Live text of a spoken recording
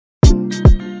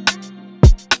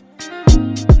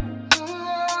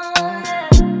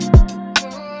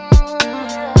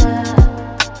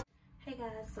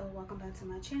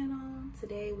channel.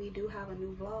 Today we do have a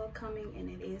new vlog coming, and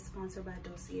it is sponsored by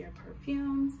Dossier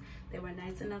Perfumes. They were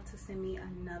nice enough to send me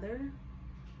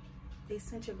they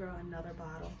sent your girl another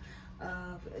bottle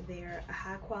of their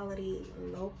high quality,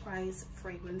 low price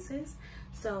fragrances.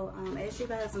 So as you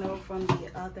guys know from the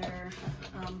other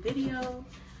video,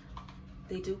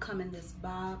 they do come in this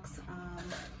box,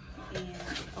 and it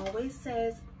always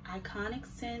says iconic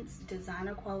scents,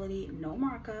 designer quality, no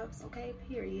markups, okay,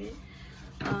 period.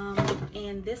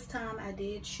 And this time I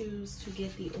did choose to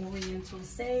get the Oriental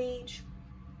Sage,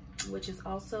 which is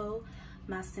also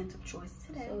my scent of choice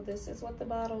today. So this is what the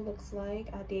bottle looks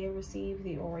like. I did receive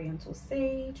the Oriental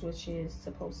Sage, which is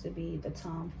supposed to be the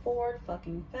Tom Ford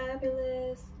fucking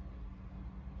fabulous.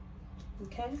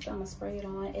 Okay, so I'm gonna spray it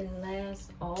on. It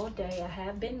lasts all day. I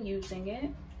have been using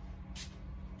it.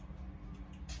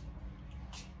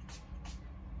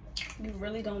 You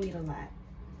really don't need a lot.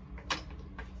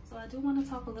 So I do want to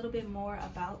talk a little bit more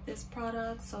about this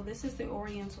product. So this is the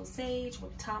Oriental Sage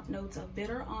with top notes of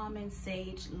bitter almond,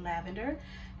 sage, lavender,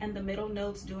 and the middle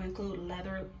notes do include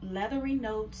leathery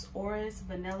notes, orris,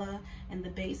 vanilla, and the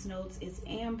base notes is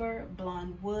amber,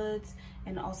 blonde woods,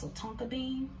 and also tonka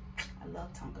bean. I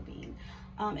love tonka bean.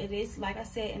 It is, like I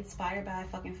said, inspired by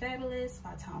Fucking Fabulous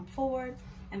by Tom Ford,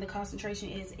 and the concentration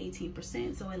is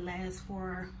 18%, so it lasts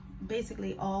for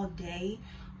basically all day.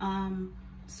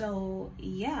 So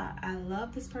yeah, I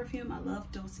love this perfume. I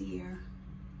love Dossier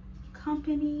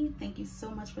Company. Thank you so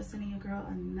much for sending your girl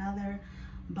another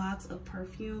box of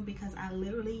perfume, because I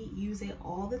literally use it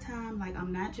all the time. Like,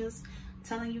 I'm not just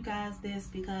telling you guys this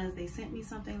because they sent me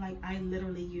something. Like, I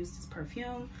literally use this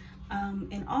perfume.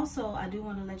 And also I do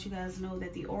want to let you guys know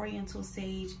that the Oriental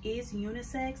Sage is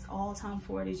unisex. All Tom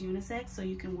Ford is unisex, so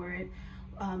you can wear it.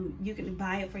 You can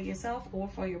buy it for yourself or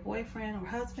for your boyfriend or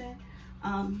husband.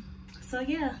 So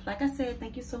yeah, like I said,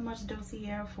 thank you so much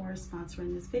Dossier for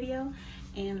sponsoring this video,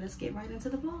 and let's get right into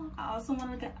the vlog. I also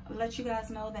want to let you guys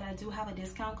know that I do have a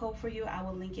discount code for you. I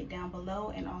will link it down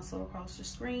below and also across the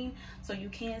screen, so you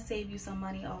can save you some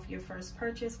money off your first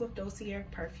purchase with Dossier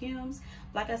Perfumes.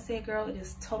 Like I said, girl, it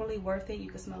is totally worth it. You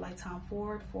can smell like Tom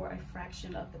Ford for a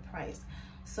fraction of the price.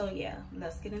 So yeah,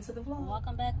 let's get into the vlog.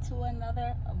 Welcome back to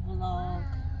another vlog.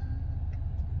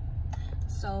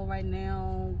 So right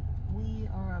now we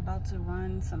are about to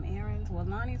run some errands. Well,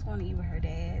 Lonnie's going to eat with her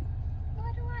dad.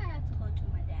 Why do I have to go to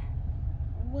my dad?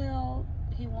 Well,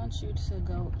 he wants you to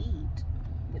go eat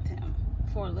with him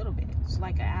for a little bit. It's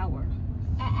like an hour.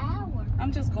 An hour?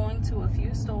 I'm just going to a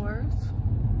few stores,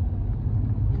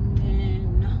 and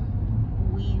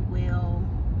then we will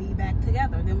be back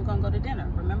together. Then we're going to go to dinner,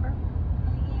 remember?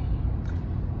 Oh,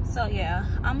 yeah. So yeah,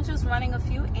 I'm just running a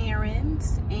few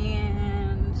errands,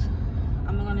 and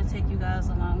I'm gonna take you guys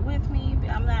along with me.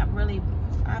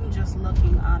 I'm just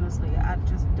looking, honestly. I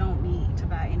just don't need to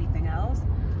buy anything else.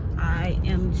 I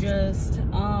am just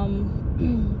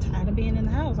tired of being in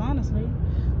the house, honestly.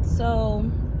 So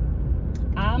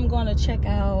I'm gonna check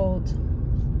out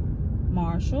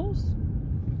Marshall's,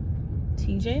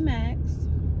 TJ Maxx,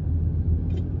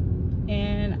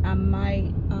 and I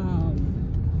might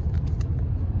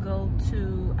go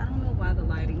to, I don't know why the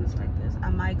lighting is like this. I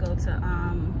might go to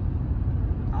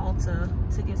Ulta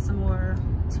to get some more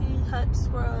Tea Hut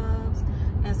scrubs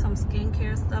and some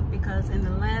skincare stuff, because in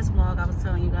the last vlog I was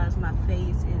telling you guys my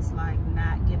face is like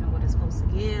not giving what it's supposed to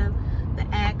give. The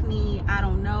acne, I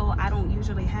don't know, I don't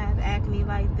usually have acne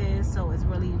like this, so it's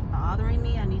really bothering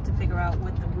me. I need to figure out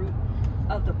what the root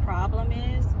of the problem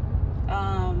is.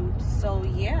 So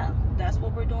yeah, that's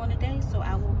what we're doing today. So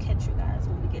I will catch you guys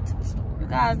when we get to the store. You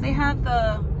guys, they have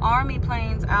the army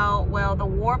planes out. Well, the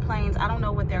war planes, I don't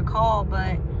know what they're called,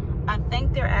 but I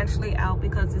think they're actually out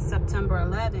because it's September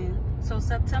 11th. So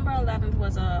September 11th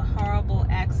was a horrible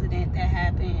accident that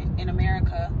happened in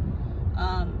America.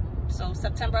 So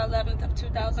September 11th of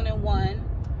 2001,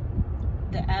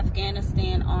 the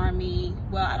Afghanistan army,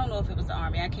 well, I don't know if it was the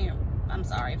army, I'm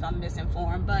sorry if I'm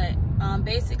misinformed, but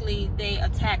basically they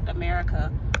attacked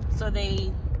America. So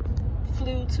they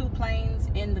flew 2 planes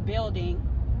in the building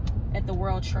at the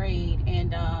World Trade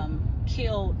and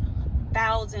killed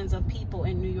thousands of people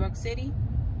in New York City.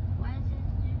 Why did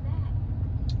they do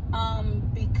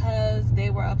that? Because they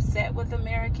were upset with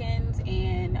Americans,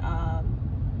 and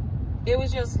it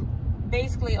was just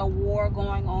basically a war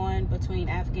going on between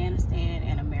Afghanistan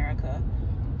and America.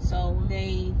 So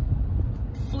they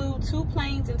flew 2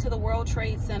 planes into the World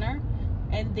Trade Center,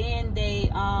 and then they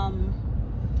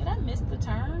did I miss the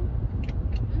turn?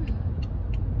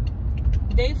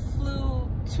 They flew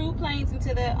 2 planes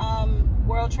into the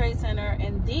World Trade Center,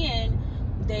 and then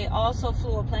they also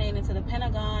flew a plane into the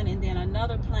Pentagon, and then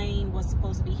another plane was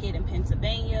supposed to be hit in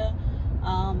Pennsylvania.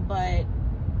 but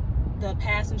the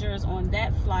passengers on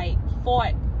that flight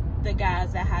fought the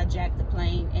guys that hijacked the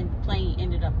plane, and the plane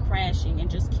ended up crashing and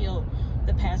just killed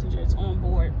the passengers on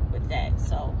board with that.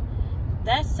 So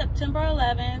that's September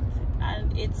 11th.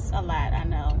 It's a lot, I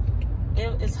know.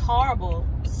 It's horrible.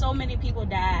 So many people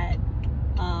died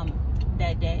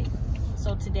that day.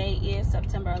 So today is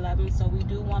September 11th. So we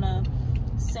do want to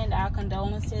send our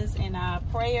condolences and our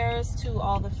prayers to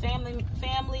all the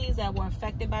families that were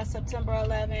affected by September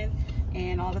 11th,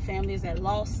 and all the families that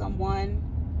lost someone,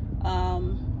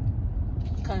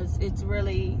 because it's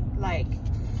really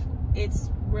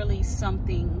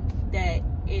something that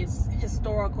is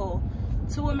historical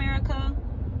to America.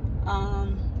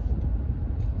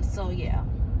 So yeah,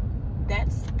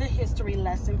 that's the history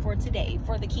lesson for today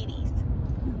for the kiddies.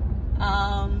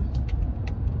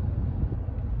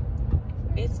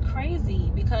 It's crazy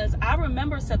because I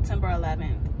remember September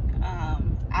 11th.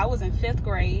 I was in 5th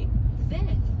grade.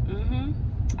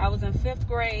 I was in 5th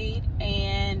grade,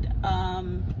 and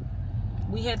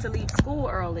we had to leave school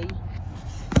early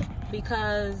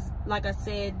because, like I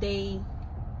said, they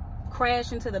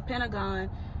crashed into the Pentagon,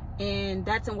 and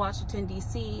that's in Washington,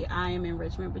 D.C. I am in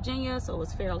Richmond, Virginia, so it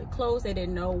was fairly close. They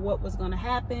didn't know what was going to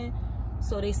happen,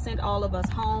 so they sent all of us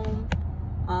home.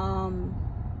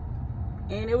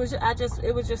 And it was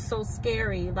just so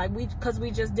scary, like because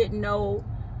we just didn't know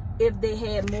if they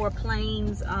had more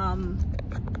planes,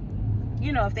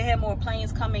 you know, if they had more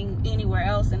planes coming anywhere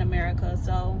else in America.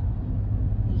 So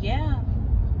yeah,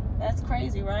 that's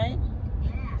crazy, right?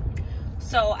 Yeah.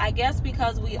 So I guess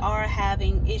because we are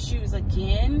having issues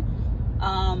again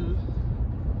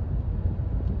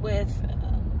with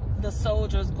the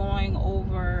soldiers going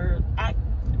over,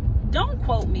 don't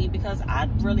quote me because I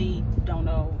really don't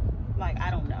know. Like,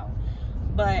 I don't know,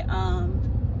 but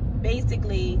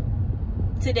basically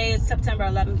today is September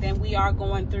 11th, and we are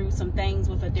going through some things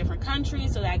with a different country,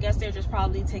 so I guess they're just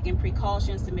probably taking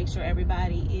precautions to make sure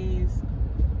everybody is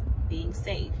being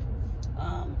safe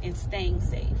and staying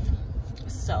safe.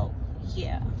 So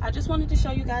yeah, I just wanted to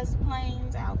show you guys the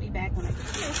planes. I'll be back when I get here.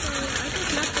 So I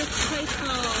just left this place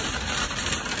called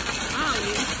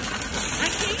I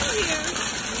came here.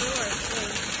 Lord,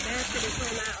 that shit is so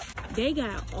loud. They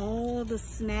got all the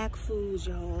snack foods,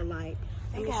 y'all. Like,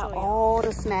 they got all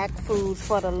the snack foods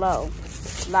for the low.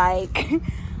 Like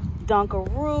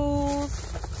Dunkaroos.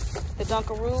 The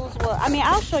Dunkaroos. Well, I mean,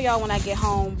 I'll show y'all when I get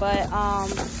home. But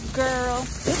girl,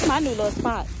 this is my new little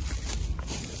spot.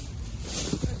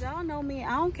 Cause y'all know me.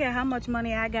 I don't care how much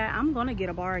money I got. I'm gonna get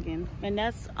a bargain, and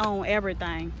that's on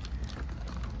everything.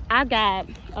 I got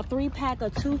a 3-pack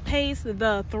of toothpaste,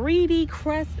 the 3D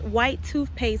Crest white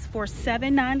toothpaste for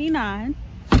 $7.99.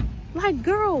 Like,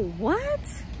 girl, what?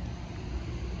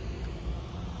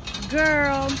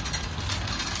 Girl,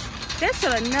 they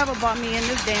should have never bought me in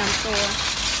this damn store.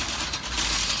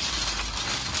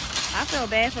 I feel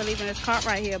bad for leaving this cart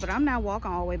right here, but I'm not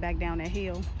walking all the way back down that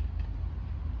hill.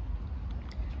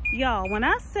 Y'all, when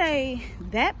I say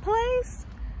that place,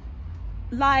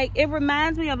 like, it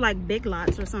reminds me of like Big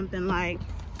Lots or something. Like,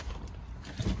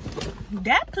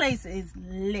 that place is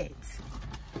lit.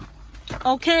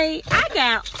 Okay, I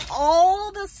got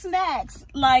all the snacks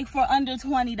like for under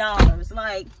 $20.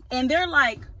 Like, and they're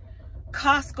like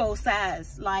Costco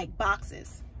size like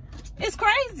boxes. It's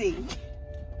crazy.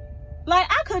 Like,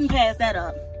 I couldn't pass that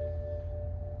up.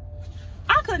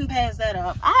 I couldn't pass that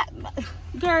up.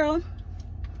 Girl.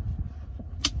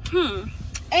 And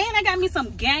I got me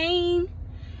some Gain.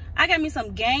 I got me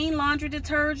some Gain laundry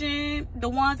detergent, the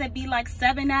ones that be like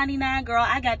 $7.99. Girl,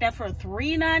 I got that for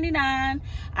 $3.99.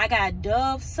 I got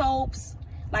Dove soaps,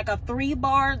 like a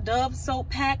 3-bar Dove soap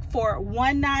pack for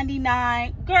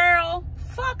 $1.99. Girl,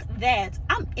 fuck that.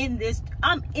 I'm in this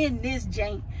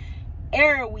jank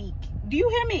every week. Do you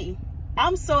hear me?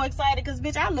 I'm so excited because,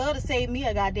 bitch, I love to save me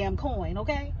a goddamn coin,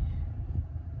 okay?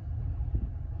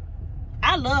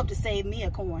 I love to save me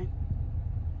a coin.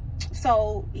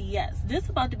 So yes, this is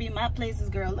about to be my places,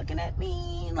 girl. Looking at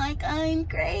me like I'm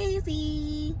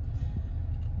crazy.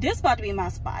 This about to be my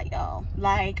spot, y'all.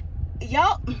 Like,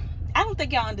 y'all, I don't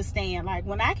think y'all understand. Like,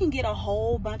 when I can get a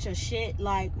whole bunch of shit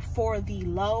like for the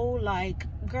low, like,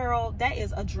 girl, that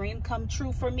is a dream come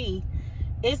true for me.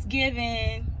 It's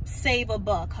giving save a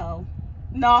buck, ho.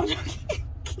 No, I'm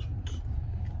joking.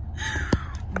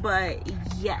 But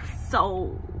yes,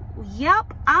 so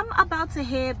yep, I'm about to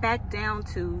head back down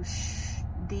to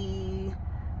the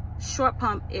Short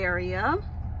Pump area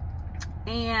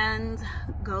and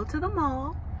go to the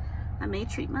mall. I may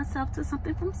treat myself to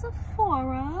something from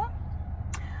Sephora.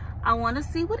 I want to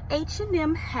see what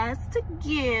H&M has to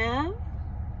give.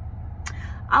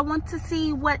 I want to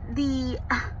see what the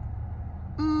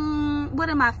What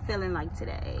am I feeling like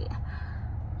today?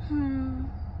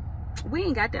 We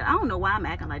ain't got that. I don't know why I'm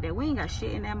acting like that. We ain't got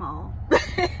shit in that mall.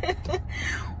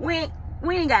 we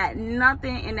ain't got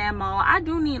nothing in that mall. I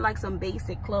do need like some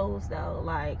basic clothes though.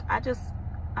 Like I just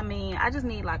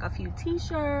need like a few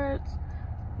t-shirts,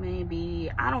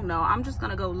 maybe, I don't know. I'm just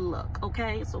gonna go look,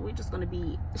 okay? So we're just gonna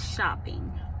be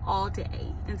shopping all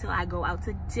day until I go out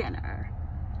to dinner.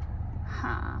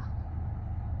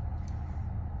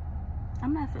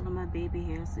 I'm not feeling my baby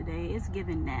hairs today. It's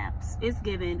giving naps. It's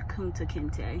giving Kunta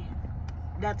Kinte.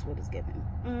 That's what it's giving.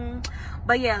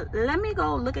 But yeah, let me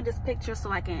go look at this picture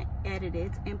so I can edit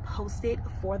it and post it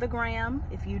for the gram.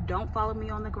 If you don't follow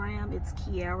me on the gram, it's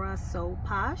Kiara So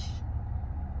Posh.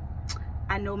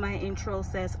 I know my intro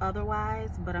says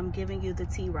otherwise, but I'm giving you the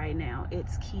tea right now.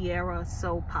 It's Kiara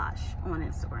So Posh on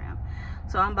Instagram.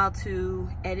 So I'm about to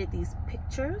edit these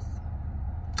pictures,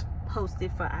 post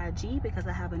it for IG because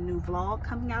I have a new vlog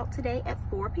coming out today at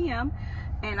 4 p.m.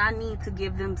 and I need to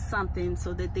give them something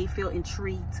so that they feel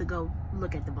intrigued to go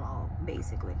look at the vlog,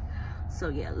 basically. So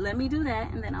yeah, let me do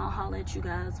that and then I'll holler at you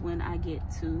guys when I get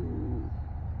to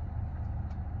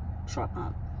Short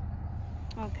Pump.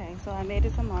 Okay, so I made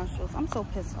it to Marshall's. I'm so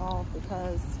pissed off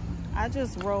because I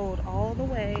just rode all the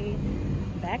way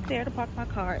back there to park my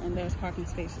car and there's parking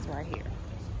spaces right here.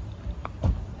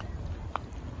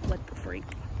 What the freak?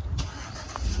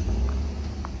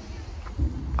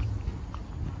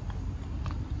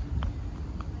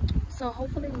 So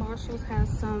hopefully Marshall's has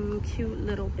some cute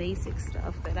little basic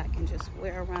stuff that I can just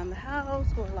wear around the house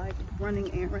or like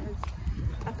running errands.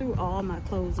 I threw all my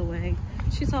clothes away.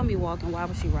 She told me walking, why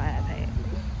would she ride past?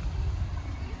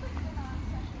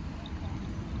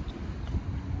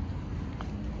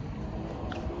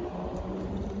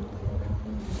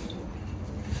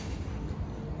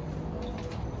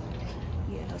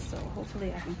 Yeah, so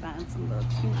hopefully I can find some little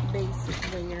cute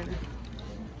basic wear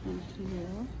in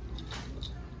here.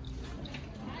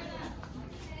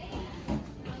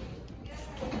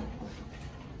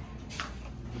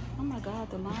 Oh my God,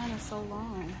 the line is so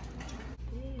long.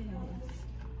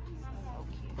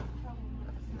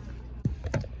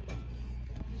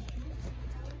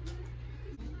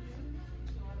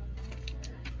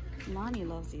 Lonnie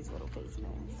loves these little face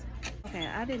masks. Okay,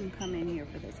 I didn't come in here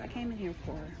for this. I came in here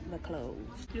for the clothes.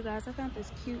 You guys, I found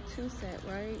this cute two-set,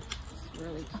 right? It's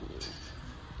really cute.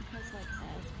 It has like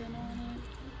Aspen on it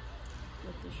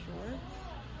with the shorts.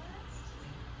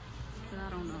 But I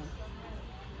don't know.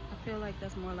 I feel like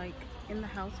that's more like in the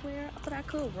house wear, but I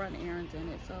could run errands in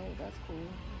it, so that's cool.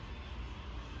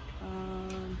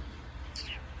 I'm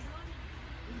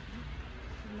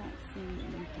not seeing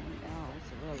anything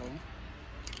else really.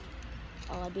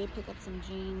 Oh, I did pick up some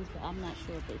jeans, but I'm not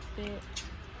sure if they fit.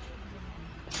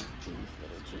 These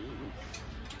little jeans.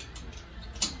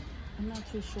 I'm not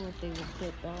too sure if they will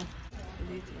fit though. So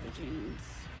these are the jeans.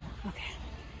 Okay.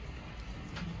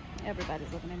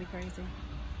 Everybody's looking at me crazy.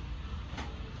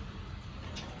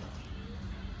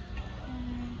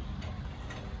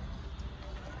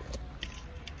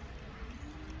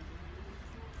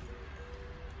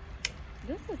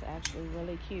 This is actually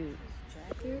really cute.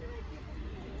 Jacket.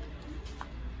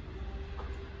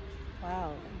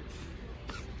 Wow.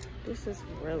 This is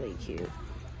really cute.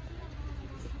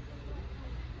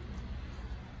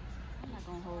 I'm not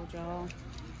gonna hold y'all.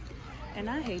 And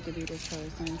I hate to be this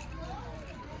person,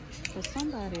 but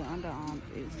somebody underarm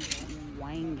is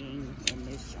wanging in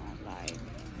this joint. Like,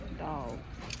 dog,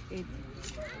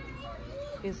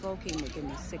 it's low-key making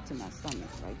me sick to my stomach.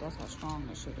 Like, that's how strong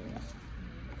this shit is.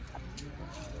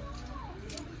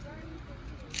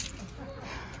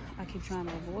 I keep trying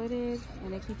to avoid it,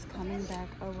 and it keeps coming back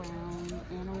around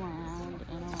and around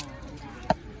and around.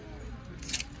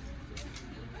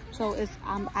 So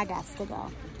I got to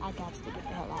go. I got to get the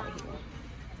hell out of here.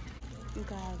 You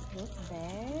guys, this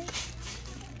bag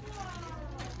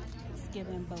is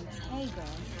giving Bottega.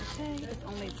 Okay, it's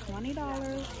only $20.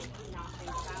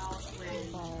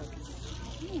 But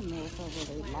I don't know if I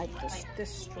really like this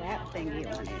strap thingy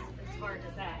on it.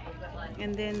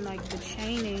 And then like the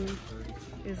chaining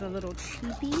is a little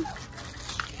cheapy.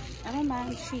 I don't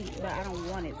mind cheap, but I don't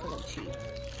want it to look cheap.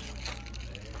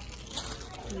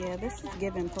 Yeah, this is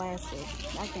giving plastic.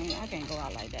 I can't go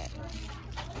out like that.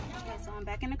 Okay, so I'm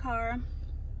back in the car.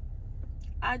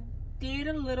 I did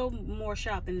a little more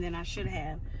shopping than I should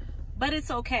have, but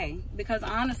it's okay because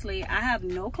honestly, I have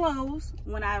no clothes.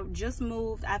 When I just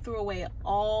moved, I threw away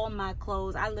all my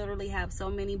clothes. I literally have so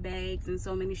many bags and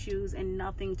so many shoes and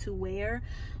nothing to wear.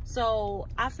 So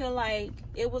I feel like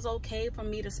it was okay for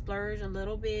me to splurge a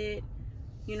little bit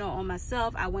you know, on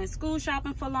myself. I went school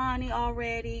shopping for Lonnie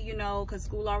already, you know, because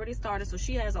school already started. So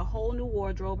she has a whole new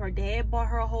wardrobe. Her dad bought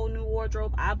her a whole new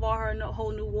wardrobe. I bought her a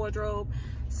whole new wardrobe.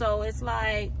 So it's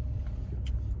like,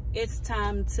 it's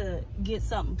time to get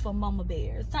something for Mama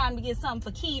Bear. It's time to get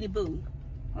something for Kitty Boo.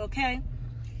 Okay?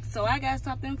 So I got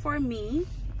something for me.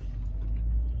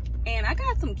 And I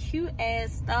got some cute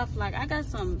ass stuff. Like, I got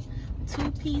some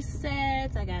 2-piece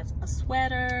sets. I got a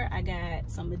sweater. I got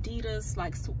some Adidas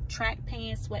like track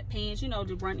pants, sweatpants, you know,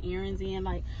 to run errands in.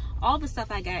 Like, all the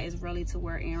stuff I got is really to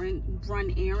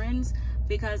run errands,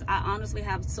 because I honestly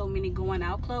have so many going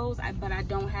out clothes, but I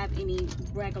don't have any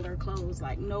regular clothes.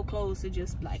 Like, no clothes to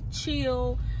just like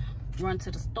chill, run to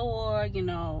the store, you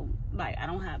know. Like, I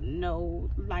don't have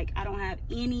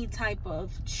any type of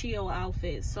chill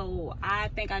outfit. So I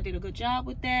think I did a good job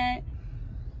with that.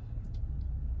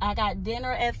 I got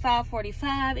dinner at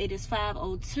 5:45. It is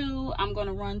 5:02. I'm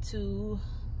gonna run to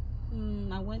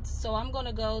I went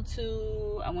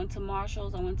to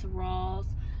Marshall's, I went to Ross.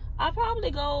 I'll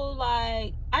probably go,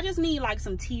 like, I just need like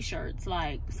some t-shirts,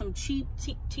 like some cheap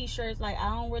t-shirts. Like, I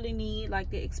don't really need like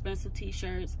the expensive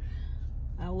t-shirts.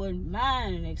 I wouldn't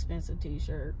mind an expensive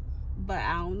t-shirt, but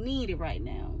I don't need it right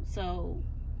now. So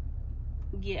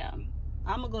yeah,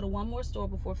 I'm gonna go to one more store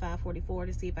before 5:44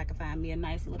 to see if I can find me a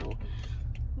nice little,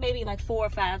 maybe like 4 or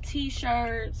 5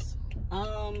 t-shirts,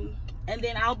 and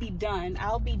then I'll be done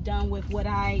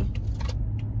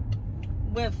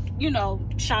with you know,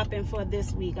 shopping for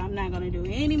this week. I'm not gonna do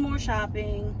any more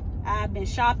shopping. I've been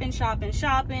shopping,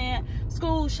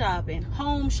 school shopping,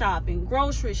 home shopping,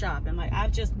 grocery shopping. Like,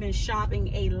 I've just been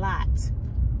shopping a lot.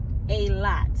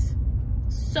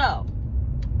 So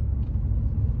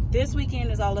this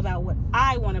weekend is all about what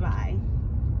I want to buy.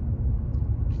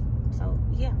 So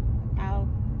yeah, I'll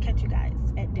catch you guys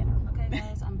at dinner. Okay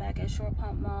guys, I'm back at Short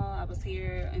Pump Mall. I was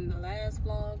here in the last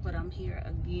vlog, but I'm here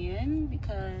again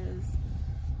because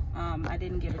I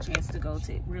didn't get a chance to go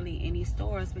to really any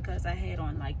stores, because I had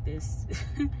on like this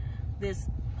this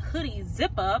hoodie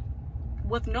zip up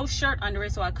with no shirt under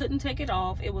it, so I couldn't take it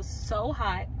off. It was so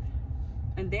hot,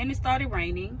 and then it started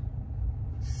raining.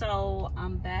 So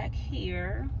I'm back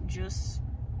here, just,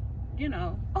 you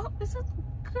know. Oh, it's a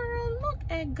girl, look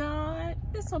at God.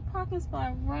 It's a parking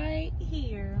spot right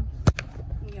here.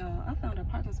 Y'all, I found a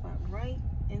parking spot right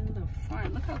in the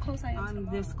front. Look how close I am to the mall.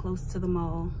 I'm this close to the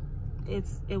mall. It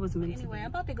was meant to be. Anyway, I'm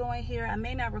about to go in here. I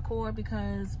may not record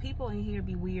because people in here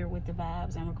be weird with the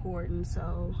vibes and recording.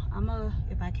 So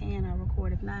if I can, I'll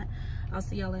record. If not, I'll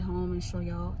see y'all at home and show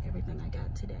y'all everything I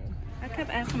got today. I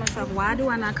kept asking myself, why do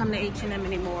I not come to H&M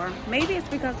anymore? Maybe it's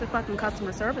because the fucking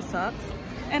customer service sucks.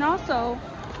 And also,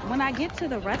 when I get to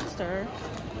the register,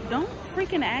 don't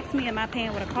freaking ask me, am I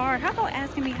paying with a card? How about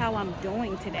asking me how I'm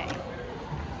doing today?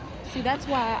 See, that's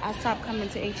why I stopped coming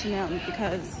to H&M,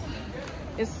 because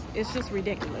it's just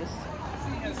ridiculous.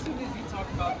 See, as soon as you talk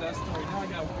about that story, now I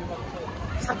gotta worry about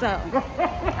the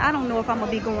So I don't know if I'm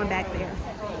gonna be going back there.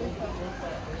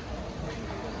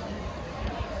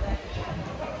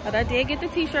 But I did get the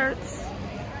t-shirts.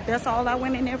 That's all I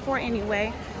went in there for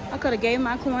anyway. I could have gave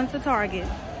my coins to Target.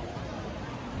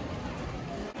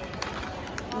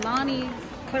 Lonnie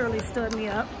clearly stood me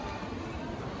up.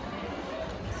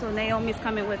 So Naomi's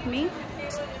coming with me.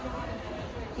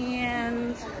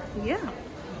 And yeah.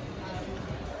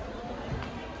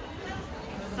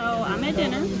 So I'm at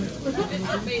dinner.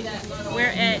 We're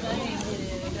at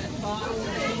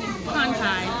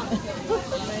Kantai.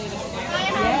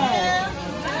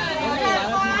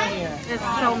 Yes. There's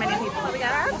so many people. We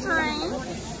got our drinks.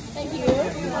 Thank you.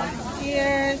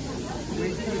 Cheers.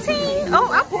 Tea.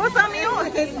 Oh, I poured some in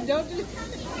yours.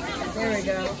 There we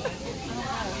go.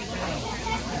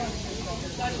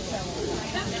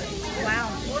 Wow.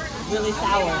 Really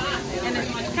sour. And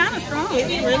it's kind of strong.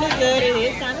 It's really good. It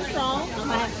is kind of strong. I'm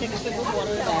gonna have to take a sip of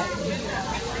water to that.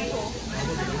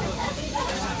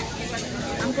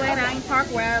 I'm glad I ain't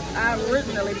parked where I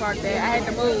originally parked at. I had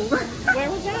to move. Where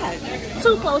was that?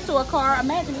 Too close to a car.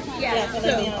 Imagine. Yeah.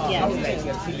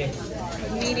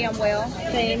 Medium well.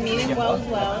 Same, medium well as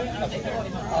well.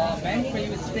 Ma'am, for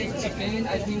you steak, chicken,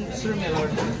 I think serve me a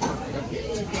order.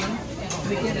 Chicken,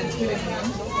 chicken and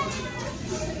chicken.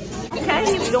 Okay,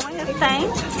 he's doing his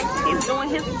thing. He's doing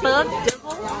his thug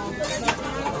dizzle.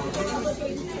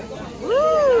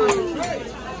 Woo!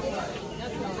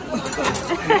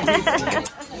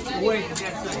 Wait,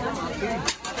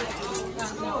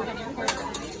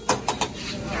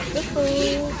 The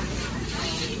food.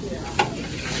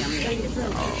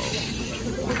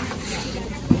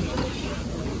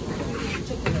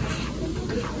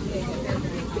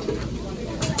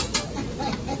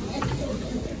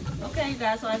 Okay, you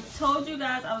guys, so I told you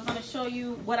guys I was going to show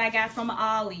you what I got from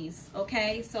Ollie's,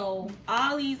 okay? So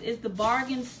Ollie's is the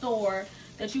bargain store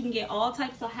that you can get all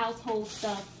types of household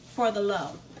stuff for the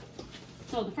low.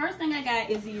 So the first thing I got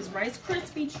is these Rice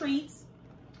Krispie treats,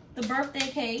 the birthday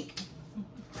cake.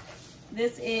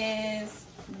 This is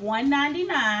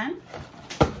 $1.99.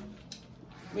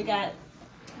 We got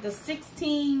the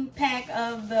 16 pack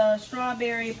of the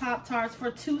strawberry Pop-Tarts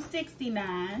for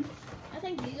 $2.69. I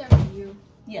think these are for you.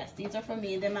 Yes, these are for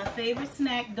me. Then my favorite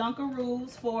snack,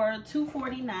 Dunkaroos, for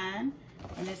 $2.49.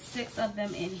 And there's 6 of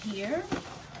them in here.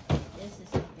 This is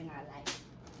something I like.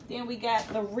 Then we got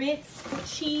the Ritz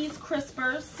Cheese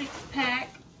Crispers 6-pack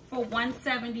for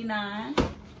 $1.79.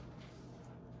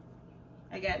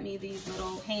 I got me these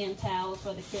little hand towels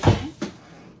for the kitchen.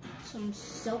 Some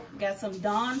soap. Got some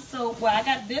Dawn soap. Well, I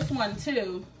got this one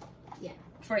too. Yeah.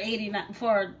 For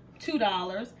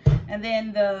 $2. And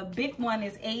then the big one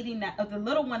is 89. The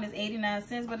little one is 89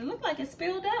 cents, but it looked like it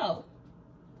spilled out.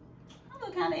 I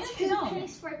look kind of empty.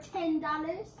 Toothpaste for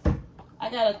 $10. I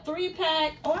got a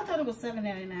 3-pack. Oh, I thought it was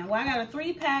 $7.99. Well, I got a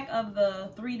 3-pack of the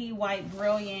 3D White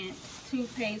Brilliant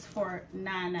toothpaste for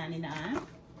 $9.99.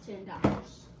 $10.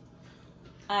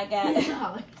 I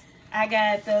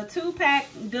got the 2-pack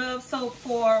Dove soap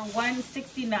for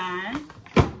 $1.69.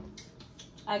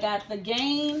 I got the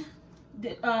Gain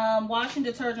washing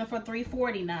detergent for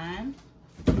 $3.49.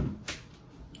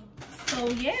 So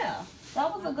yeah,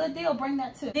 that was a good deal. Bring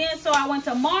that too. Then so I went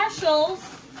to Marshall's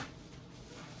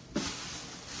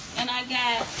and I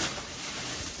got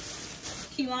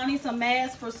Kehlani some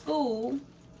masks for school.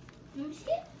 Let me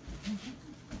see it.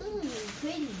 Ooh,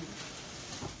 pretty.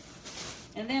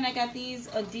 And then I got these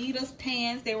Adidas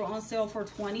pants. They were on sale for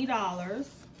 $20.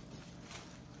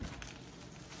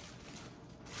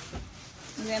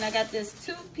 And then I got this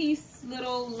 2-piece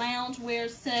little loungewear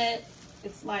set.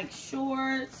 It's like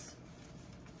shorts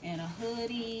and a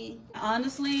hoodie.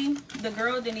 Honestly, the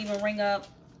girl didn't even ring up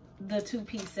the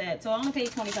 2-piece set. So I only paid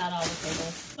 $25 for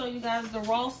this. So you guys, the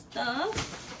Ross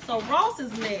stuff. So Ross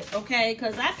is lit, okay?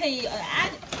 Because I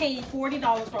paid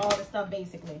 $40 for all this stuff,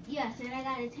 basically. Yes, and I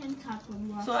got a tank top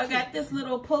from Ross. So I got this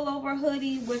little pullover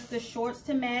hoodie with the shorts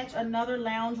to match, another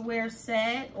loungewear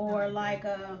set, or like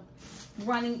a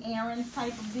running errands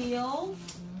type of deal.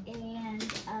 And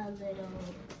a little...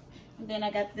 And then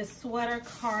I got this sweater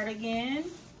cardigan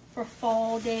for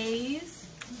fall days.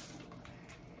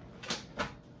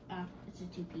 It's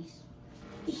a 2-piece.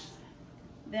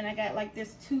 Then I got like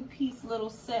this 2-piece little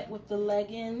set with the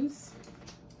leggings.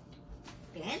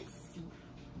 Fancy.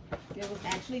 It was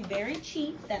actually very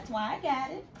cheap. That's why I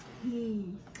got it.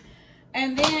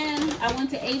 And then I went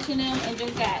to H&M and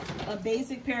just got a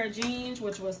basic pair of jeans,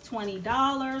 which was $20.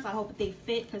 I hope they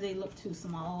fit because they look too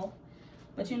small.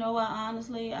 But you know what?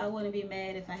 Honestly, I wouldn't be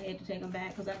mad if I had to take them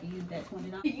back because I could use that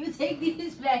 $20. You take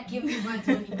these back, give me my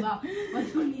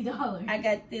 $20. I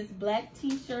got this black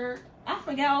t-shirt. I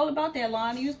forgot all about that,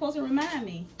 Lonnie. You were supposed to remind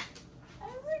me. I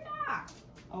forgot.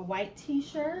 A white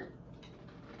t-shirt.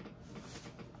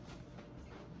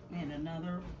 And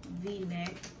another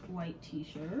V-neck white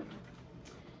t-shirt.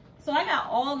 So I got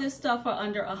all this stuff for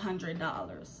under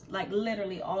 $100. Like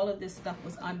literally all of this stuff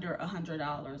was under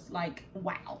 $100. Like,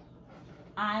 wow.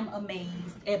 I'm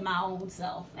amazed at my own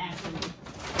self, actually.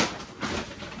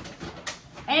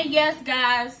 And yes,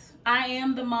 guys, I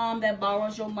am the mom that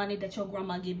borrows your money that your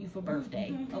grandma give you for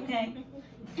birthday, okay?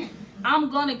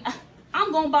 I'm gonna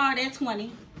borrow that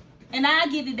 20 and I'll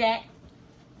give you that.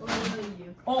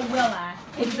 Or will I?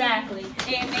 Exactly.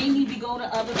 And they need to go to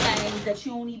other things that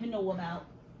you don't even know about.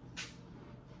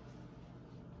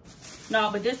 No,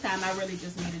 but this time I really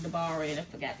just needed to borrow it. I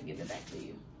forgot to give it back to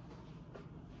you.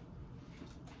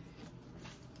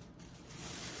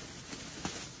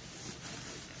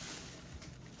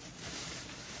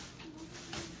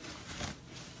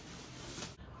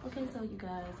 Okay, so you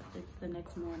guys, it's the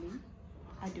next morning.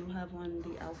 I do have on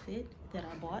the outfit that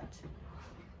I bought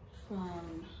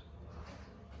from,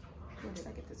 where did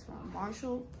I get this from?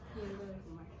 Marshall.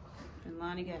 And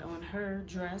Lonnie got on her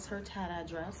dress, her tie-dye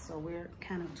dress, so we're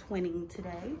kind of twinning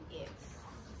today. Yes.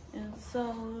 And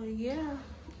so, yeah,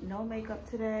 no makeup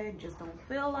today, just don't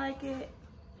feel like it.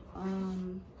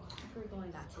 We're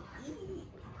going out to eat.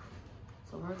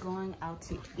 So we're going out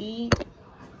to eat.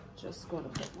 Just gonna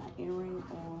put my earring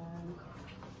on.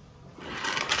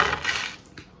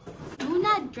 Do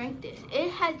not drink this. It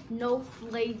has no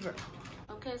flavor.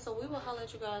 Okay, so we will holler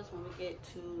at you guys when we get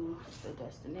to the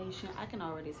destination. I can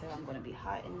already tell I'm gonna be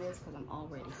hot in this because I'm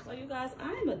already sweating. So you guys,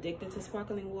 I'm addicted to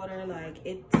sparkling water. Like,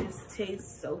 it just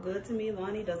tastes so good to me.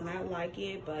 Lonnie does not like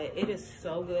it, but it is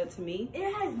so good to me.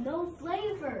 It has no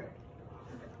flavor.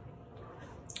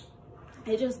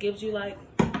 It just gives you like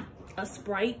a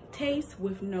Sprite taste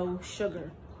with no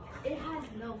sugar. It has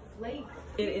no flavor.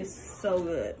 It is so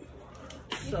good.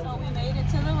 So we made it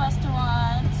to the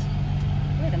restaurant.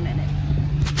 wait a minute.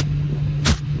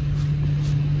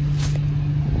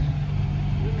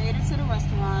 We made it to the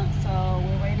restaurant, so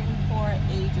we're waiting for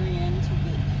Adrian to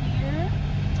get here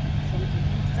so we can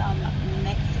eat some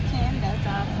Mexican. That's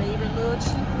our favorite little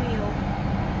cheap meal.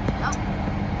 Yep.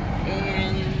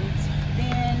 And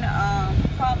then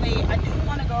probably I do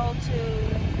want to go to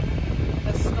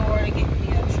the store to get me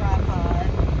a tripod.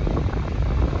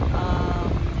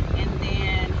 And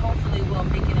then hopefully we'll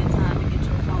make it in time to get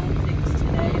your phone fixed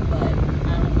today, but I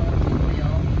don't know if we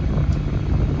will.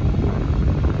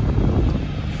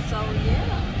 So yeah.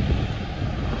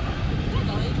 There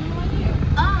go Adrian right here.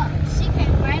 Oh, she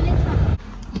came right in time.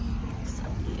 So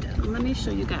yeah, let me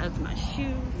show you guys my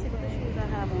shoes. See what shoes I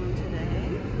have on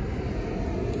today.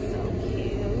 So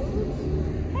cute.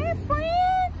 Hey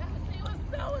friend.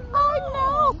 I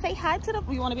know. Say hi to the.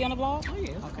 You want to be on the vlog? Oh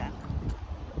yeah. Okay.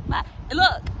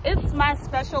 Look, it's my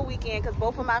special weekend because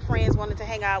both of my friends wanted to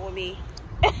hang out with me.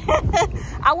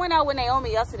 I went out with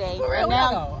Naomi yesterday. For real? And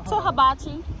now to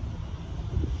Hibachi.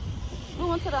 We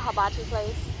went to the Hibachi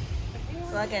place.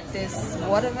 So I got this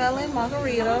watermelon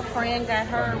margarita. Fran got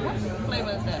her. What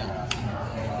flavor is that?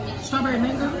 Strawberry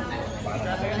mango.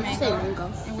 Strawberry mango. Say mango.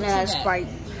 And what Nah, you got? Sprite.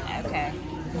 Okay.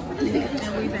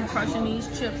 And we've been crushing these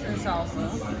chips and salsa.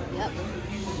 Yep.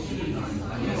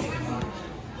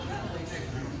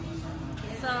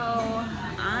 So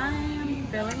I'm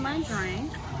filling my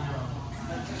drink.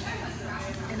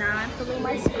 And I'm filling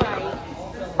my Sprite.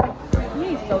 You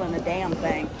ain't filling a damn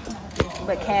thing.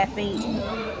 But caffeine.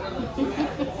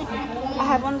 I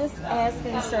have on this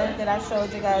Aspen shirt that I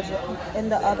showed you guys in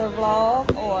the other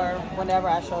vlog or whenever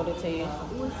I showed it to you.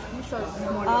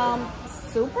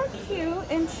 Super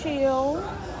cute and chill.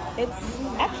 It's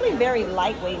actually very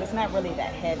lightweight. It's not really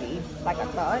that heavy like I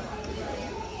thought.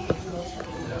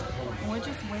 We're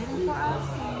just waiting for our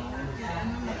food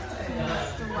in the Mexican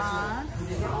restaurant.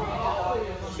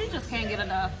 She just can't get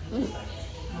enough. So,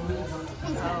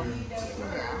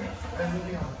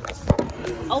 yeah.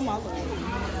 Oh my Lord.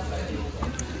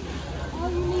 All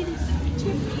you need is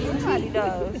chips. Everybody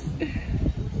does.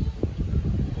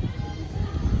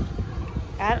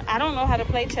 I don't know how to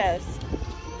play chess.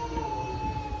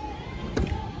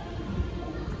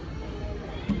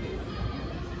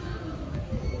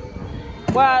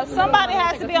 Well, somebody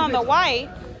has to be on the white.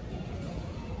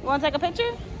 You want to take a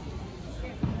picture?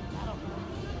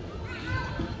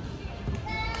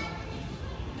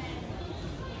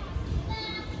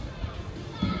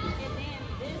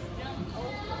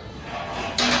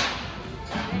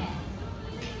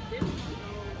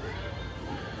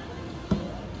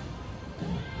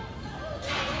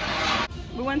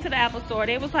 We went to the Apple store.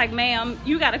 They was like, ma'am,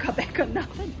 you got to come back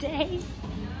another day.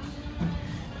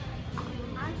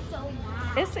 I'm so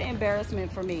mad. It's an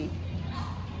embarrassment for me.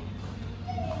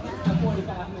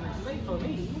 45 minutes late for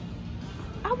me.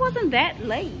 I wasn't that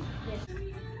late.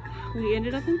 We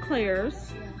ended up in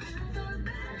Claire's.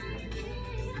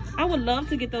 I would love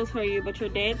to get those for you, but your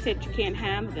dad said you can't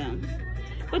have them.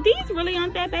 But these really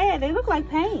aren't that bad. They look like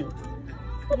paint.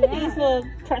 Look at these little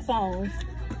press-ons.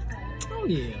 Oh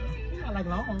yeah. I like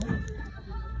long. I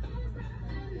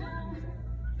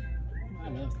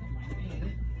love stuff like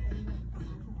that.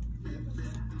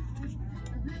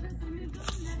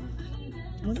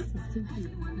 Oh, this is too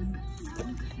cute.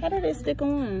 How do they stick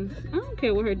on? I don't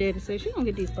care what her daddy says. She don't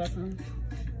get these press-ons.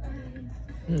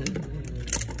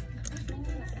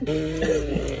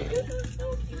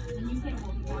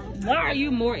 Why are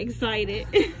you more excited?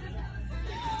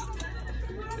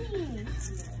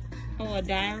 Oh, a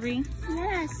diary?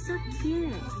 Yeah, it's so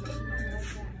cute.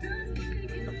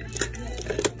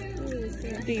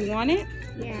 Do you want it?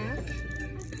 Yeah.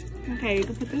 Okay, you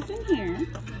can put this in here.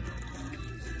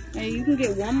 And you can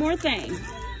get one more thing.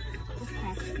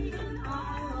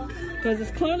 Because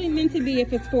it's clearly meant to be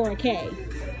if it's for a K.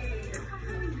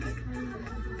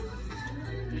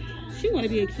 She want to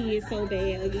be a kid so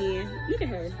bad again. Look at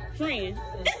her. Friend.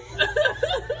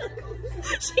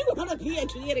 She want to be a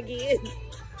kid again.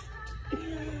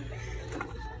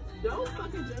 Don't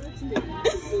fucking judge me.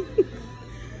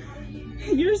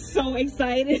 You're so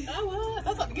excited. I was. I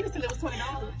was about to get it till it was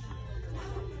 $20.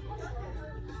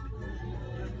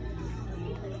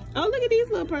 Oh, look at these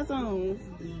little press-ons.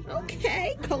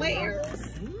 Okay, Claire's.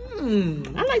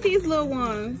 I like these little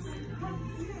ones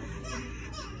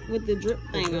with the drip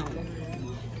thing on them.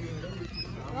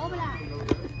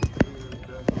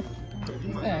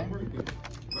 Yeah.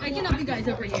 I can help you guys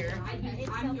over here. It's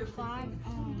a fun,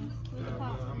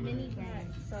 mini bag.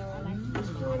 So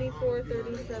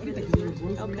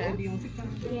 24.37. okay.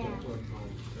 Yeah.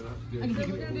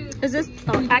 Is this?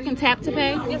 Oh, I can tap to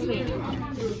pay. Yes, ma'am.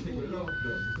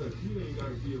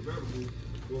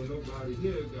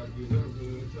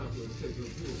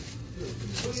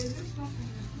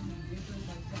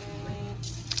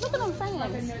 Look at them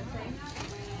fans.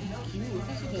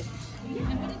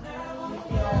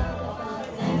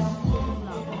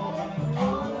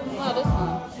 Oh, this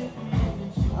one.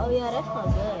 Oh yeah, that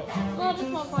smells good. Oh, this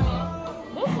one,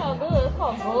 friend. This smells good. It's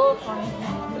called Gold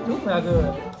Friend. It do smell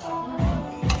good.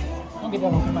 Don't get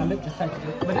that on my lip just touch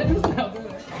it. But it do smell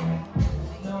good.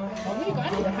 Oh, we go. I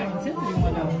need a high intensity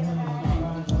one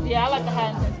though. Yeah, I like the high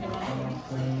intensity one.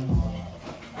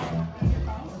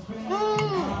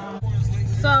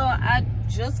 So I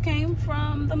just came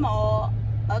from the mall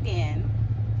again.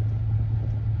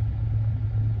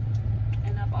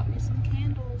 And I bought me some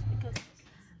candles because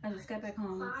I just got back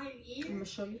home. I'm gonna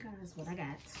show you guys what I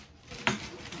got. I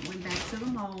went back to the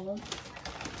mall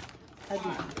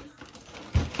again.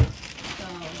 So,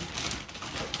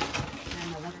 and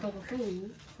my leftover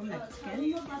food from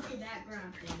Mexican.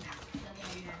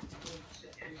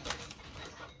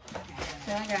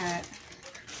 So I got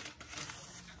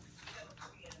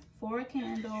 4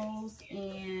 candles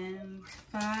and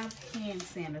 5 hand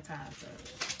sanitizers.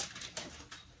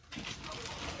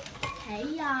 Hey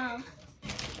y'all.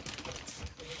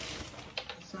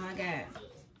 So I got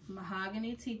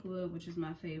mahogany teak wood, which is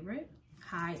my favorite,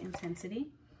 high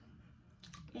intensity.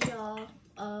 Hey y'all.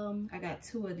 I got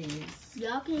 2 of these.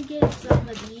 Y'all can get some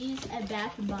of these at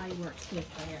Bath and Body Works too.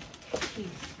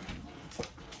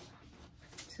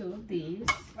 2 of these.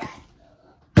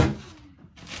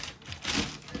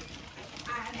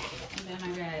 And then I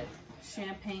got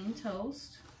champagne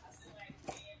toast.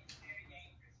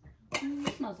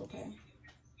 It smells okay.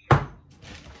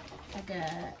 I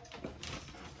got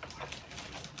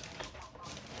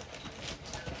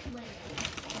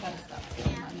gotta stop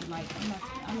spending money. Like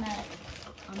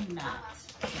I'm not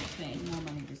spending more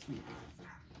money this week.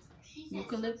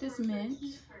 Eucalyptus mint.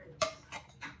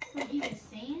 What, you just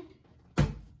saying?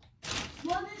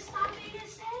 Well, then stop being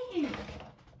saying.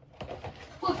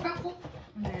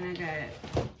 And then I got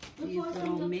these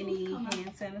little mini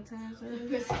hand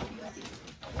sanitizers.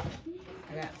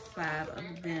 I got 5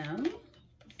 of them.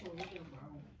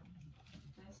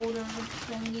 Holder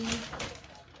thingy.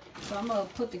 So I'm gonna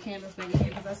put the candles back in here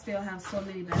because I still have so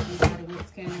many Bath and Body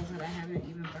Works candles that I haven't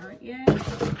even burnt yet.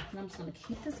 And I'm just gonna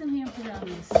keep this in here and put it on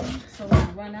the sink so when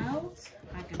I run out,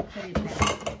 I can put it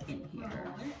back in here.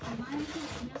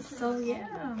 So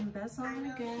yeah, that's all I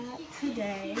got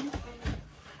today.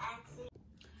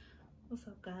 What's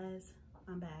up, guys?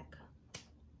 I'm back.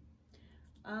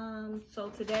 So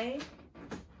today,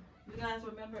 you guys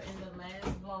remember in the last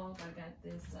vlog I got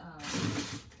this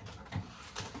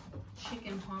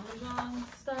chicken parmesan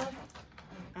stuff.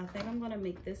 I think I'm gonna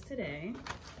make this today.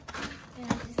 And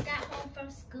I just got home from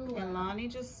school. And Lonnie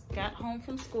just got home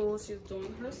from school. She's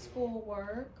doing her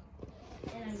schoolwork.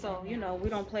 So, you know, we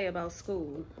don't play about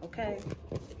school, okay?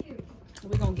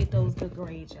 We're gonna get those good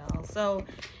grades, y'all. So,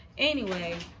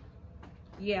 anyway,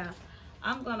 yeah,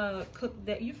 I'm gonna cook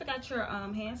that. You forgot your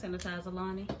hand sanitizer,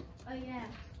 Lonnie. Oh, yeah.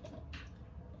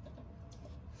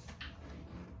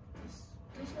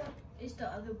 It's the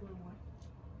other blue one.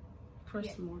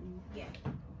 First morning. Yeah.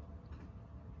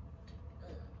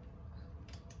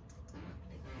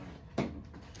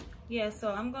 Yeah,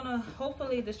 so I'm gonna,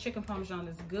 hopefully this chicken parmesan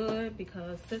is good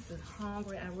because sis is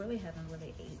hungry. I really haven't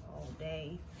really ate all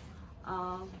day.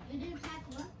 You didn't pack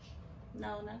lunch?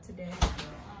 No, not today.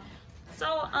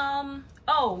 So,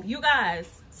 oh, you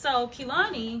guys. So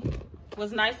Kehlani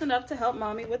was nice enough to help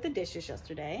mommy with the dishes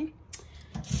yesterday.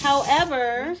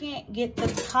 However, I can't get the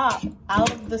top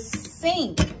out of the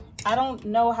sink. I don't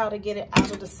know how to get it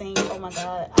out of the sink. Oh my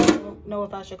God. I don't know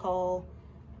if I should call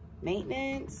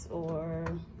maintenance or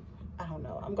I don't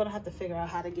know. I'm gonna have to figure out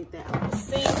how to get that out of the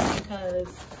sink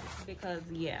because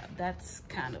yeah, that's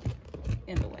kind of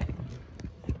in the way.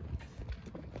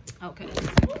 Okay.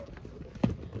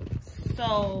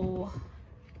 So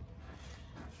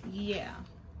yeah.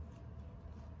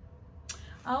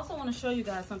 I also want to show you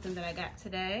guys something that I got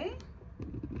today.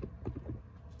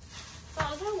 So I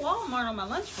was at Walmart on my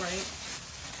lunch break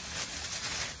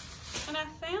and I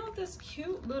found this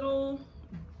cute little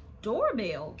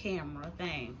doorbell camera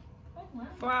thing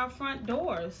for our front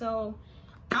door. So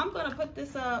I'm gonna put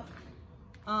this up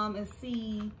and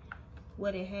see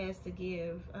what it has to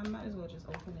give. I might as well just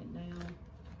open it now.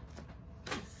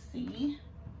 Let's see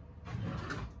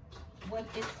what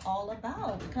it's all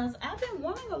about because I've been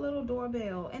wanting a little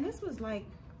doorbell and this was like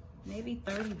maybe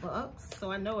 30 bucks.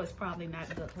 So I know it's probably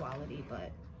not good quality,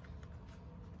 but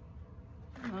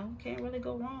you know, can't really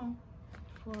go wrong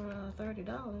for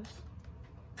 $30.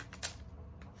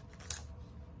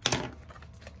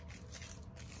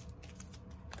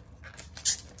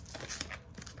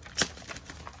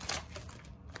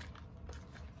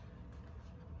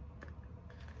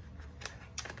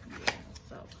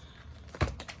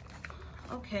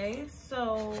 Okay,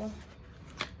 so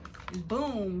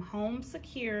boom, home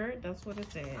secure, that's what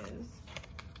it says.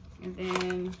 And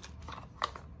then,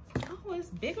 oh, it's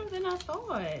bigger than I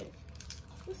thought.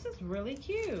 This is really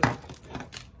cute.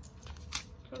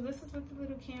 So this is what the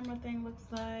little camera thing looks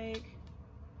like.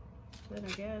 But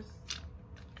I guess,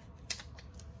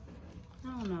 I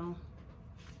don't know.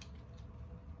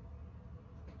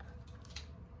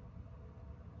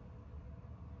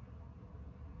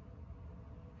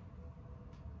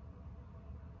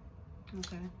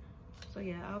 Okay, so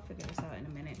yeah, I'll figure this out in a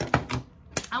minute.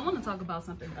 I want to talk about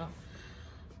something though.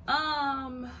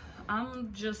 I'm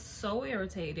just so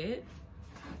irritated.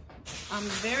 I'm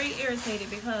very irritated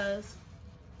because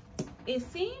it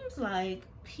seems like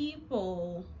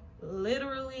people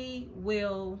literally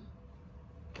will,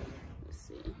 let's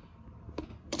see.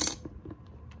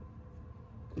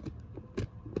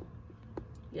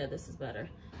 Yeah, this is better.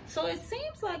 So it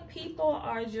seems like people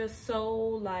are just so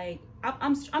like,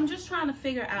 I'm just trying to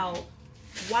figure out,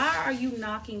 why are you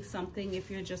knocking something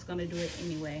if you're just gonna do it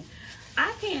anyway?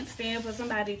 I can't stand for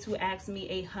somebody to ask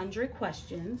me 100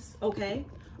 questions, okay?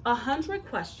 100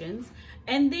 questions,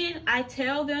 and then I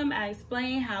tell them, I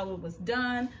explain how it was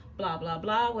done, blah, blah,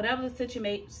 blah, whatever the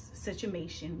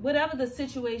situation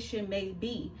may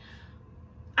be.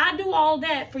 I do all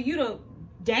that for you to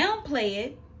downplay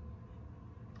it.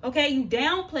 Okay, you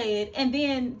downplay it, and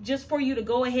then just for you to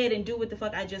go ahead and do what the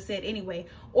fuck I just said anyway,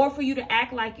 or for you to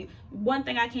act like, one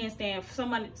thing I can't stand,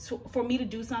 for me to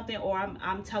do something, or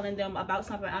I'm telling them about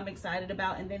something I'm excited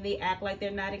about, and then they act like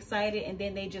they're not excited, and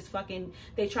then they just fucking,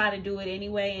 they try to do it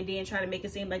anyway, and then try to make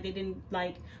it seem like they didn't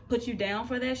like put you down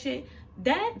for that shit.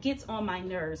 That gets on my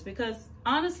nerves, because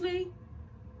honestly,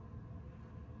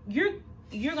 you're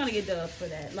gonna get dubbed for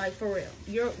that, like for real.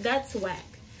 That's whack.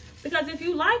 Because if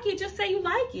you like it, just say you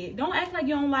like it. Don't act like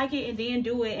you don't like it and then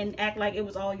do it and act like it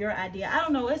was all your idea. I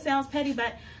don't know, it sounds petty,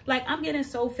 but like, I'm getting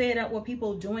so fed up with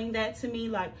people doing that to me.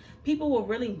 Like, people will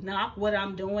really knock what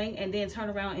I'm doing and then turn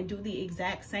around and do the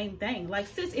exact same thing. Like,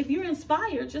 sis, if you're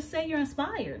inspired, just say you're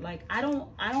inspired. Like, I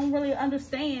don't really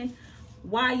understand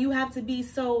why you have to be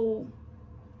so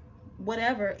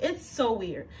whatever. It's so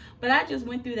weird. But I just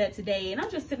went through that today, and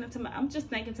I'm just thinking to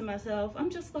myself,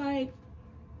 I'm just like,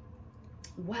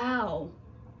 wow,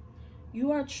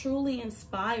 you are truly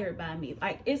inspired by me.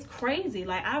 Like, it's crazy.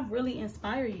 Like, I really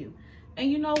inspire you. And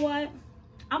you know what?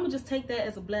 I'm gonna just take that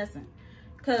as a blessing,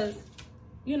 because,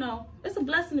 you know, it's a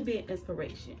blessing to be an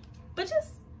inspiration. But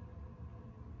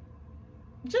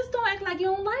just don't act like you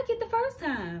don't like it the first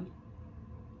time.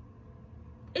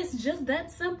 It's just that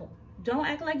simple. Don't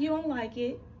act like you don't like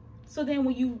it, so then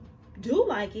when you do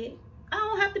like it, I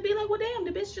don't have to be like, well, damn,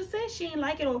 the bitch just said she ain't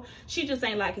like it, or she just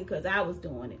ain't like it because I was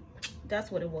doing it.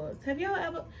 That's what it was. Have y'all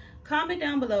ever, comment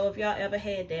down below if y'all ever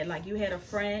had that, like you had a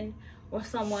friend or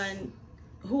someone,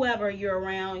 whoever you're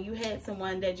around, you had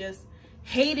someone that just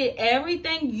hated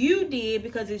everything you did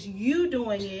because it's you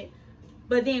doing it,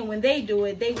 but then when they do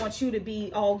it, they want you to be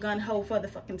all gun-ho for the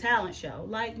fucking talent show.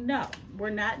 Like, no, we're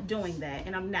not doing that,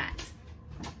 and I'm not.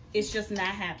 It's just not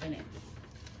happening.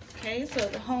 Okay, so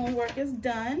the homework is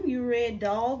done. You read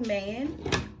Dog Man.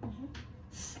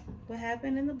 What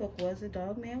happened in the book was the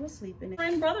dog man was sleeping.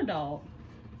 Friend, brother, dog.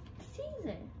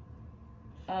 Caesar.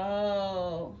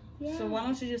 Oh. Yeah. So why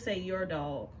don't you just say your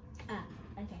dog? Ah,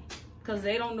 okay. Because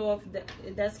they don't know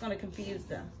if that's going to confuse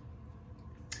them.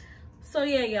 So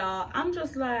yeah, y'all. I'm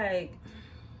just like,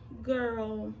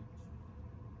 girl.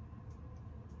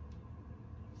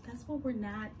 That's what we're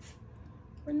not.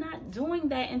 We're not doing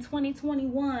that in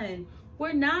 2021.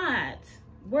 We're not.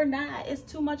 We're not. It's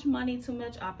too much money, too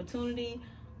much opportunity,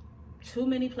 too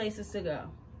many places to go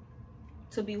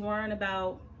to be worrying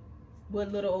about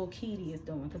what little old Keity is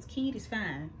doing. Because Keita's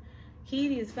fine.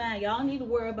 Keity is fine. Y'all need to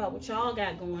worry about what y'all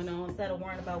got going on instead of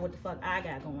worrying about what the fuck I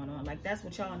got going on. Like, that's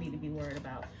what y'all need to be worried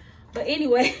about. But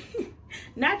anyway,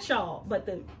 not y'all, but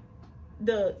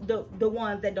the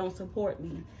ones that don't support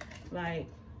me. Like,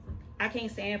 I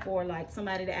can't stand for like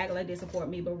somebody to act like they support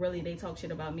me, but really they talk shit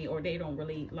about me, or they don't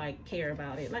really like care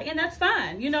about it. Like, and that's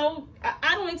fine. You know,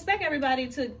 I don't expect everybody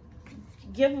to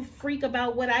give a freak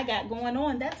about what I got going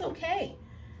on. That's okay.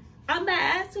 I'm not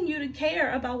asking you to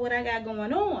care about what I got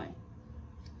going on,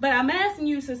 but I'm asking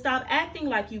you to stop acting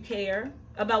like you care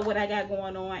about what I got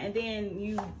going on, and then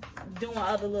you doing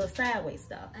other little sideways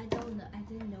stuff. I don't know. I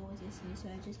didn't know what to say, so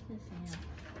I just put fam.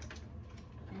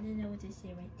 I didn't know what to say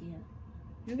right there.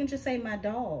 You can just say my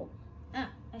dog. Ah,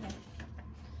 okay.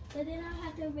 But then I'll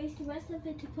have to erase the rest of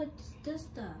it to put this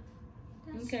stuff.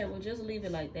 Okay, well just leave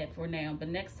it like that for now. But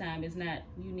next time it's not,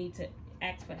 you need to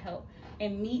ask for help.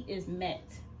 And meet is met.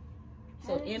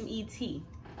 So M-E-T.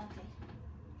 Okay.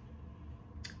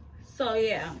 So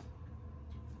yeah.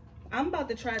 I'm about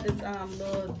to try this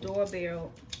little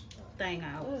doorbell thing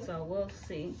out. So we'll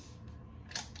see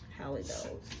how it goes.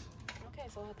 Okay,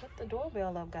 so I put the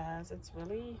doorbell up, guys. It's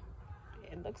really,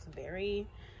 it looks very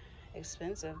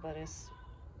expensive, but it's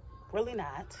really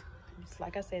not. It's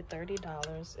like I said,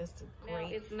 $30. It's great. Now,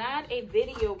 it's not a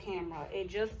video camera. It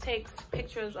just takes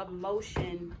pictures of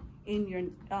motion in your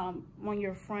on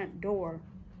your front door.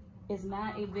 It's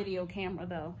not a video camera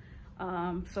though.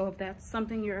 So if that's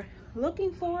something you're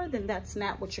looking for, then that's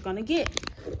not what you're gonna get.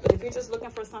 But if you're just looking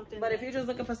for something,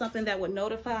 that would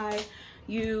notify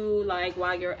you, like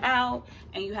while you're out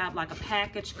and you have like a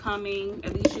package coming,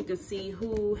 at least you can see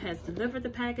who has delivered the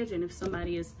package and if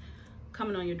somebody is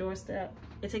coming on your doorstep.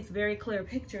 It takes very clear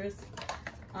pictures.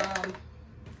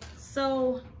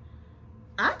 So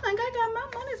I think I got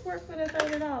my money's worth for the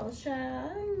 $30,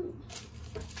 child.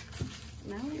 I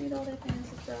don't need all that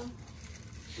fancy stuff.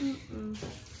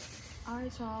 All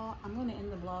right, y'all, I'm gonna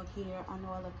end the vlog here. I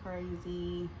know I look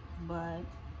crazy, but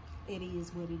it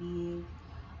is what it is.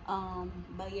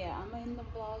 But yeah, I'm gonna end the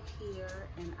vlog here,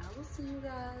 and I will see you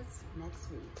guys next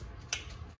week.